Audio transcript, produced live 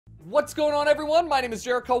What's going on, everyone? My name is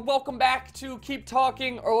Jericho. Welcome back to Keep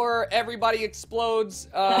Talking or Everybody Explodes.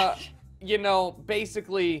 You know,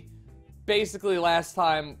 basically last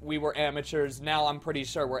time we were amateurs. Now I'm pretty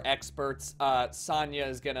sure we're experts. Sonya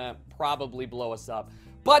is gonna probably blow us up.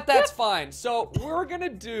 But that's fine. So we're gonna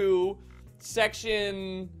do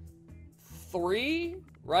section 3,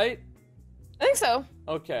 right? I think so.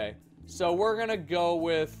 Okay. So we're gonna go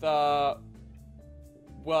with, Give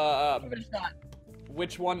it a shot.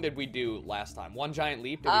 which one did we do last time? One Giant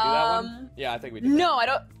Leap? Did we do that one? Yeah, I think we did. No, I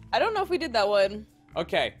don't know if we did that one.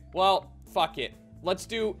 Okay, well, fuck it. Let's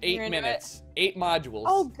do 8 You're into minutes. 8 modules.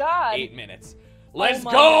 Oh God. 8 minutes. Let's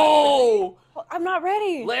my go! I'm not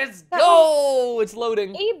ready. Let's go! It's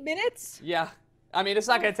loading. 8 minutes? Yeah. I mean, it's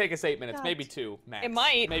not gonna take us 8 minutes. God. Maybe 2 max. It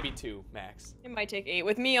might. Maybe 2 max. It might take 8.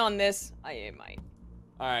 With me on this, it might.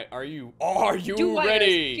 All right, are you Wires.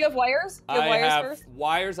 ready? Do you have wires? Do you have I wires have first?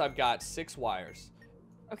 wires. I've got 6 wires.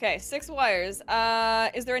 Okay, 6 wires.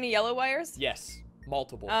 Is there any yellow wires? Yes,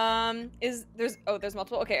 multiple. There's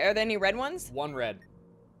multiple. Okay, are there any red ones? 1 red.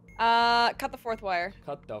 Cut the 4th wire.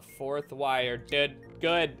 Cut the 4th wire.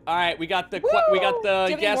 Good. All right, we got the Woo! we got the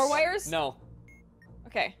Do you have any more wires? No.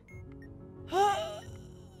 Okay. Oh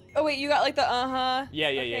wait, you got like the Yeah.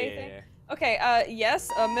 thing? Okay, yes,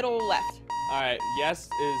 middle left. All right, yes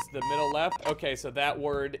is the middle left. Okay, so that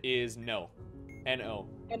word is no. N-O.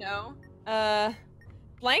 No.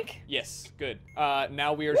 Blank? Yes, good.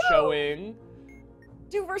 Now we are showing...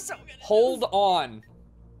 Dude, we're so good at Hold on.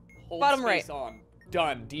 Hold Bottom space right. on.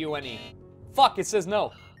 Done. D-O-N-E. Fuck, it says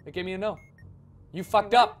no. It gave me a no. You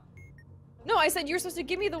fucked up. No, I said you're supposed to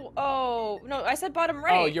give me the. Oh no, I said bottom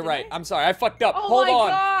right. Oh, you're right. I'm sorry. I fucked up. Oh Hold my on.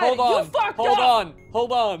 God, Hold on. you fucked Hold up. on.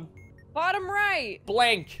 Hold on. Bottom right.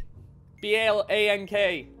 Blank.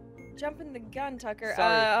 B-L-A-N-K. Jumping the gun, Tucker.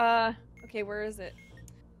 Sorry. Okay, where is it?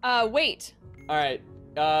 Wait. All right.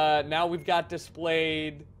 Now we've got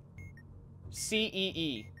displayed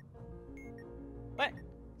C-E-E. What?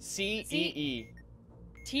 C-E-E.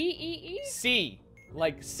 T-E-E? C.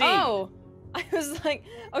 Like C. Oh, I was like,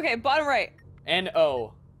 okay, bottom right.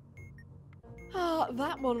 N-O. Oh,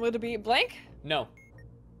 that one would be blank. No.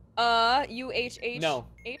 U-H-H. No.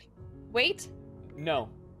 H. Wait. No.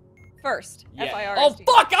 First. Yeah. F-I-R-S-T.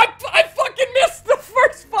 Oh, fuck! I fucking missed the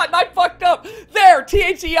first button! I fucked up! There!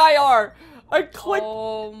 T-H-E-I-R! I clicked...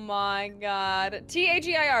 Oh my God.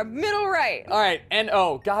 T-H-E-I-R. Middle right. Alright,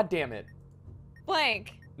 N-O. God damn it.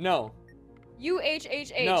 Blank. No.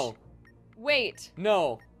 U-H-H-H. No. Wait.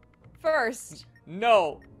 No. First.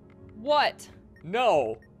 No. What?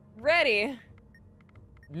 No. Ready.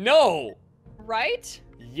 No! Right?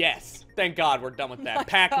 Yes. Thank God we're done with that. My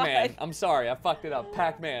Pac-Man. God. I'm sorry, I fucked it up.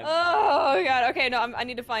 Pac-Man. Oh God. Okay, no, I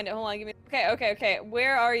need to find it. Hold on, give me. Okay.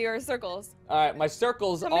 Where are your circles? Alright, my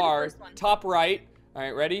circles Tell me the are first one. top right.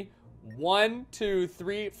 Alright, ready? 1, 2,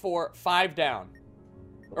 3, 4, 5 down.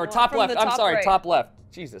 Or top from left. the I'm top sorry, right. top left.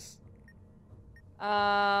 Jesus.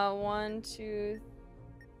 1, 2.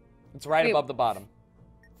 It's right Wait. above the bottom.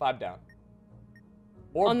 5 down.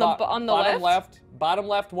 Or On the bottom left? Bottom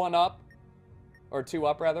left, 1 up. Or 2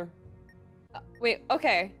 up, rather. Wait.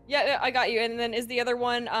 Okay. Yeah, I got you. And then is the other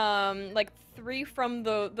one like 3 from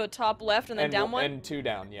the top left and then down 1? And 2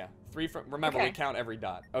 down, yeah. 3 from... Remember, we Okay. count every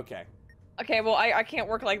dot. Okay. Okay. Well, I can't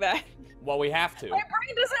work like that. Well, we have to. My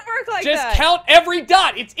brain doesn't work like Just that. count every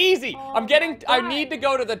dot! It's easy! Oh I'm getting... my I God. need to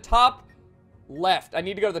go to the top left. I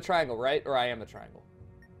need to go to the triangle, right? Or I am the triangle.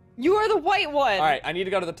 You are the white one. Alright, I need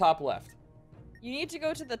to go to the top left. You need to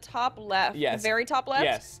go to the top left. Yes. The very top left.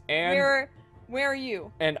 Yes. And... Where are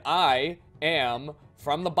you? And I am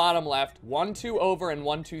from the bottom left, 1, 2 over, and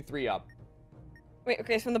 1, 2, 3 up. Wait,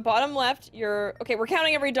 okay, so from the bottom left, you're... Okay, we're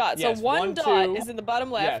counting every dot. Yes, so one 1, dot 2, is in the bottom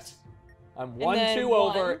left. Yes. I'm 1, then 2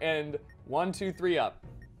 over, 1. and 1, 2, 3 up.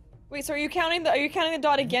 Wait, so are you counting the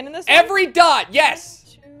dot again in this Every dot,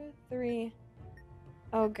 yes! 1, 2, 3.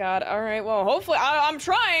 Oh God, alright, well, hopefully, I'm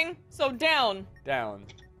trying. So down. Down.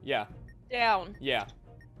 Yeah. Down. Yeah.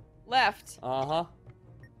 Left. Uh-huh.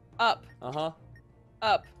 Up. Uh-huh.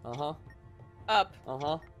 Up. Uh-huh. Up.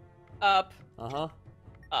 Uh-huh. Up. Uh-huh.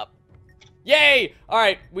 Up. Yay!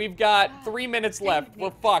 Alright, we've got 3 minutes left.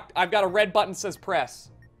 We're fucked. I've got a red button that says press.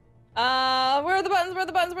 Where are the buttons? Where are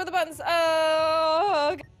the buttons? Where are the buttons?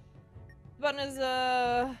 Oh, God. The button is,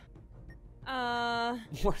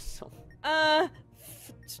 We're so...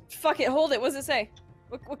 fuck it, hold it. What does it say?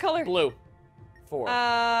 What color? Blue. 4.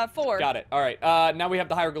 4. Got it. Alright, now we have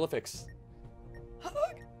the hieroglyphics.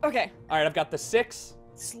 Okay. Alright, I've got the 6.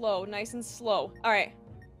 Slow, nice and slow. Alright.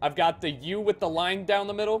 I've got the U with the line down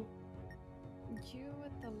the middle. You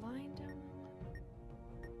with the line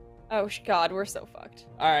Oh God, we're so fucked.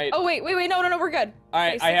 All right. Oh wait, no, we're good. All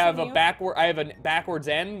right, Okay, I have a you. backwards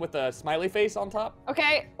N with a smiley face on top.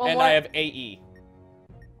 Okay, one and more. I have AE.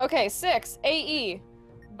 Okay, 6, AE.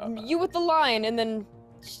 You with the line, and then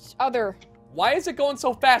other. Why is it going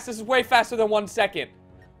so fast? This is way faster than 1 second.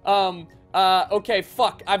 Okay,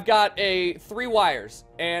 fuck. I've got 3 wires,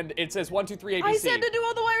 and it says 1, 2, 3, ABC. I said to do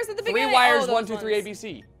all the wires at the beginning. 3 wires, oh, 1, 2, 3, ones.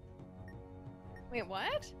 ABC. Wait,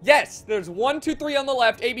 what? Yes, there's 1, 2, 3 on the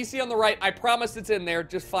left, ABC on the right. I promise it's in there.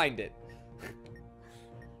 Just find it.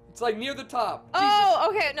 It's like near the top. Oh,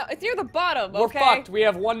 Jesus. Okay. No, it's near the bottom. We're okay. fucked. We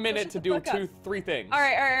have 1 minute to do 2, 3 things. All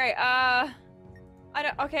right. I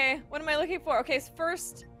don't. Okay. What am I looking for? Okay. So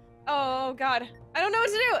first. Oh God. I don't know what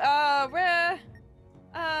to do. I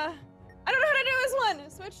don't know how to do this one.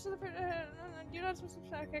 Switch to the. You're not supposed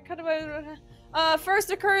to. Okay. Cut away.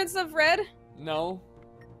 First occurrence of red. No.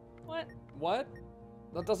 What? What?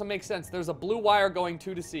 That doesn't make sense. There's a blue wire going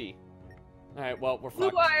 2 to C. All right. Well, we're Blue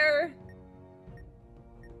fucked. wire.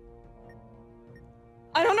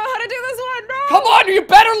 I don't know how to do this one. No. Come on, you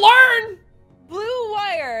better learn. Blue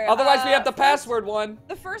wire. Otherwise, we have the password one.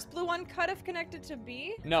 The first blue one cut if connected to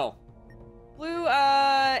B. No. Blue,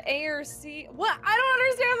 A or C. What? I don't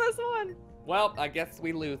understand this one. Well, I guess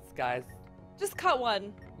we lose, guys. Just cut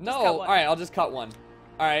one. No. Just cut one. All right, I'll just cut one.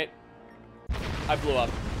 All right. I blew up.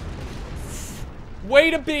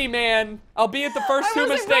 Way to be, man. Albeit the first 2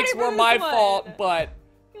 mistakes were my fault, but.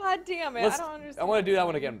 God damn it! I don't understand. I want to do that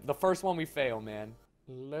one again. The first one we fail, man.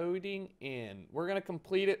 Loading in. We're gonna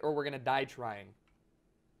complete it, or we're gonna die trying.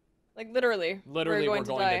 Like literally. Literally, we're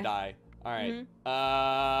going to die. All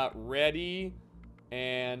right. Ready,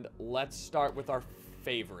 and let's start with our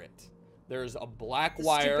favorite. There's a black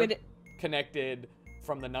wire connected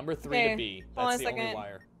from the number 3 to B. That's the only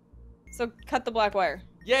wire. So cut the black wire.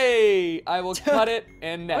 Yay! I will cut it,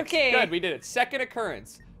 and next. Okay. Good, we did it. Second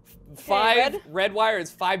occurrence. 5 red wire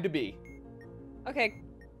is 5 to B. Okay,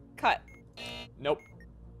 cut. Nope.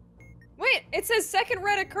 Wait, it says second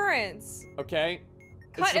red occurrence. Okay.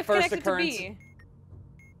 Cut if connected to B.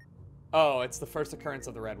 Oh, it's the first occurrence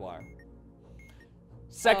of the red wire.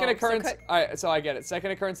 Second occurrence. All right, so I get it.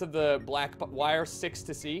 Second occurrence of the black wire, 6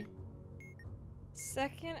 to C.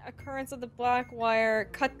 Second occurrence of the black wire,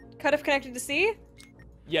 cut if connected to C.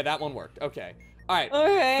 Yeah, that one worked. Okay. All right.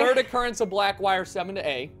 Okay. Third occurrence of black wire, 7 to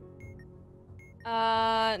A.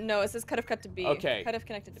 No, it says cut if cut to B. Okay. Cut if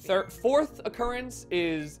connected to B. Fourth occurrence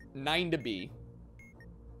is 9 to B.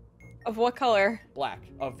 Of what color? Black.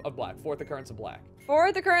 Of black. Fourth occurrence of black.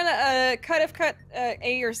 Fourth occurrence, cut if cut,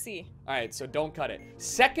 A or C. All right, so don't cut it.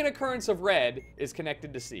 Second occurrence of red is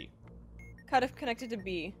connected to C. Cut if connected to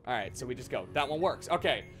B. All right, so we just go. That one works.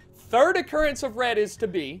 Okay. Third occurrence of red is to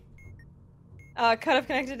B. Cut if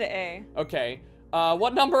connected to A. Okay.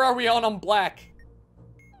 What number are we on black?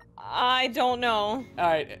 I don't know. All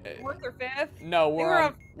right. Fourth or fifth? No, we're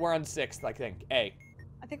on 6th, I think. A.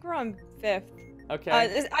 I think we're on 5th.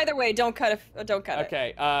 Okay. Either way, don't cut it.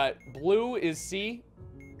 Okay. Blue is C.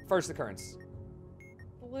 First occurrence.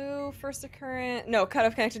 Blue first occurrence. No, cut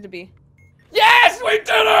if connected to B. Yes, we did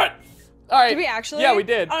it. All right. Did we actually? Yeah, we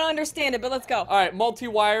did. I don't understand it, but let's go. All right,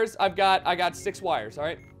 multi-wires. I got 6 wires. All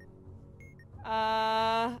right.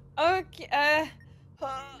 Okay.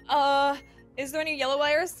 Is there any yellow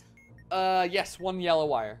wires? Yes, 1 yellow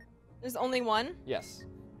wire. There's only 1? Yes.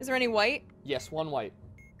 Is there any white? Yes, 1 white.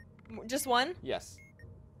 Just 1? Yes.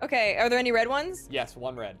 Okay, are there any red ones? Yes,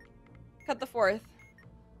 1 red. Cut the 4th.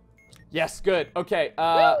 Yes, good. Okay,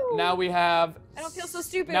 Woo! now we have... I don't feel so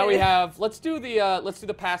stupid. Now we have... Let's do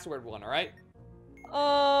the password one, all right?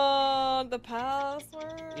 The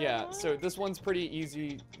password? Yeah, so this one's pretty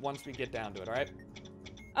easy once we get down to it, all right?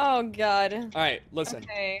 Oh, God. All right, listen.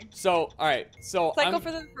 Okay. So, all right, so Cycle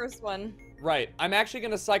for the first one. Right, I'm actually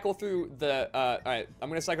gonna cycle through the, all right, I'm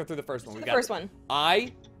gonna cycle through the first one. The first one.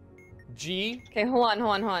 I, G. Okay, hold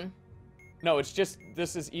on. No, it's just,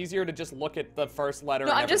 this is easier to just look at the first letter.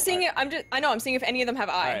 No, I'm just seeing it, I'm seeing if any of them have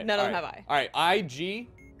I. Right, None of them have I. All right, I, G.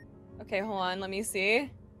 Okay, hold on, let me see.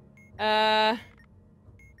 Okay.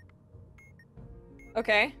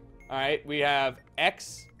 All right, we have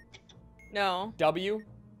X. No. W.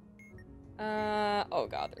 Oh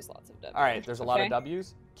God, there's lots of W. All right, there's a lot of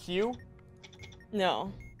W's. Q.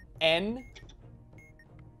 No. N.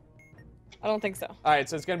 I don't think so. All right,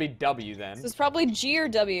 so it's gonna be W then. So it's probably G or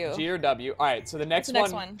W. G or W. All right, so the next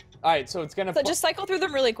What's one. The next one. All right, so it's gonna. So just cycle through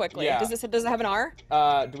them really quickly. Yeah. Does it have an R?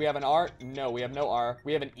 Do we have an R? No, we have no R.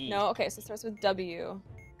 We have an E. No. Okay, so it starts with W.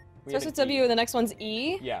 We Starts have with an W, and the next one's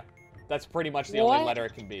E. Yeah, that's pretty much the only letter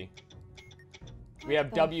it can be. We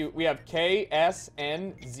have W. We have K, S,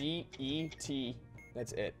 N, Z, E, T.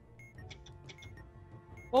 That's it.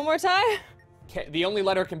 One more time? The only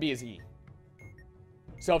letter it can be is E.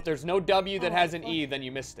 So if there's no W that has an E, then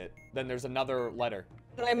you missed it. Then there's another letter.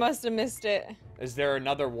 Then I must have missed it. Is there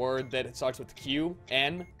another word that starts with Q,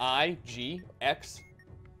 N, I, G, X?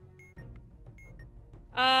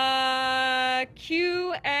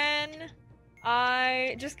 Q, N,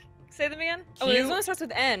 I... Just say them again? Q, this one starts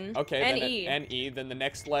with N. Okay, N-E. then N-E. Then the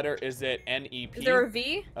next letter, is it N-E-P? Is there a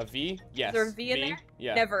V? A V? Yes. Is there a V in there?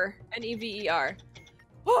 Yeah. Never. N-E-V-E-R.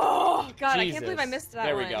 Oh, God, Jesus. I can't believe I missed that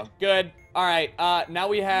There one. we go. Good. All right, now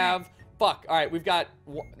we have... Fuck. All right, we've got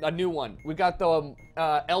a new one. We've got the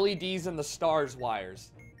LEDs and the stars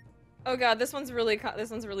wires. Oh God, this one's really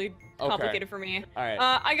complicated for me. All right.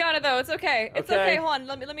 I got it though. It's okay. It's Okay. okay. Hold on.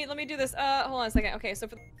 Let me do this. Hold on a second. Okay, so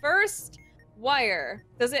for the first wire,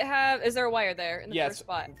 is there a wire there in the first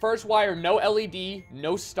spot? First wire, no LED,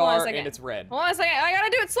 no star, and it's red. Hold on a second. I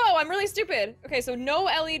gotta do it slow. I'm really stupid. Okay, so no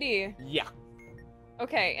LED. Yeah.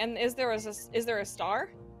 Okay, and is there a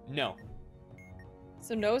star? No.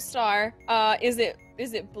 So no star. Is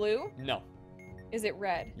it blue? No. Is it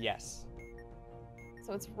red? Yes.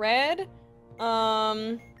 So it's red.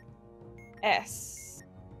 S.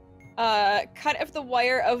 Cut if the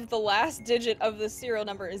wire of the last digit of the serial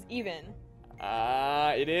number is even.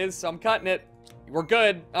 It is, so I'm cutting it. We're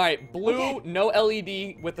good. All right, blue, Okay. no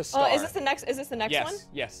LED with a star. Oh, is this the next one? Yes,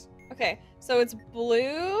 yes. Okay, so it's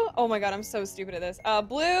blue. Oh my God, I'm so stupid at this.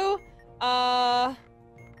 Blue.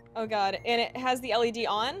 Oh God, and it has the LED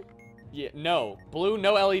on? Yeah, no. Blue,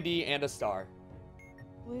 no LED, and a star.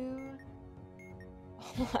 Blue.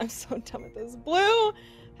 Oh, I'm so dumb at this. Blue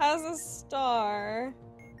has a star.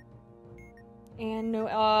 And no,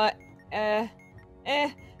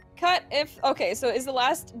 cut if, okay, so is the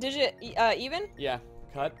last digit, even? Yeah,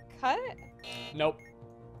 cut. Cut? Nope.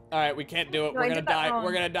 All right, we can't do it. No, We're I gonna did that die. wrong.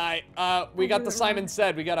 We're gonna die. We got the Simon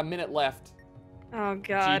Said. We got a minute left. Oh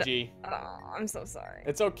God. GG. Oh, I'm so sorry.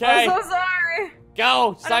 It's okay. I'm so sorry.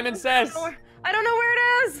 Go. Simon Says. I don't know where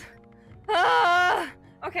it is.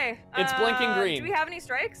 Okay. It's blinking green. Do we have any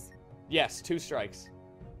strikes? Yes, 2 strikes.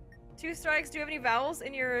 2 strikes. Do you have any vowels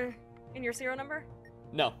in your serial number?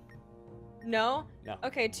 No. No? No.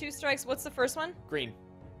 Okay, 2 strikes. What's the first one? Green.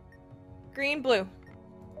 Green, blue.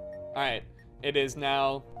 All right. It is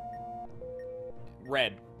now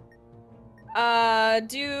red.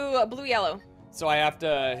 Do blue, yellow. So I have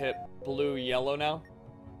to hit blue, yellow now?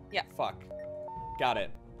 Yeah. Fuck. Got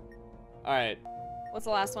it. All right. What's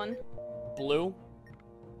the last one? Blue.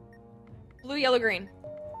 Blue, yellow, green.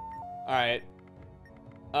 All right.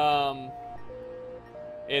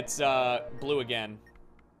 It's blue again.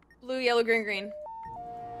 Blue, yellow, green, green.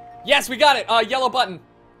 Yes, we got it. Yellow button.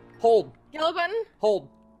 Hold. Yellow button? Hold.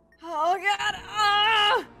 Oh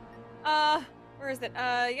God! Where is it?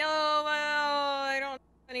 Yellow. I don't.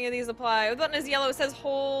 Any of these apply. The button is yellow. It says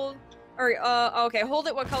hold. Or okay, hold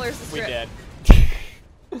it. What color is the We strip? did.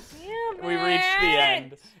 Damn We reached the it.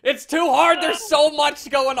 end. It's too hard. There's so much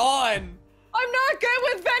going on. I'm not good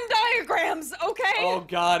with Venn diagrams. Okay. Oh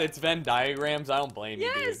God, it's Venn diagrams. I don't blame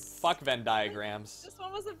you, dude. Yes. Fuck Venn diagrams. This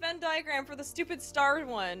one was a Venn diagram for the stupid star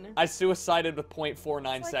one. I suicided with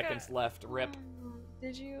 0.49 It's like seconds left. Rip. Oh,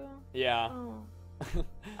 did you? Yeah. Oh.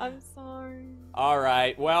 I'm sorry. All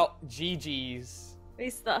right. Well, GG's. We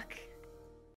stuck.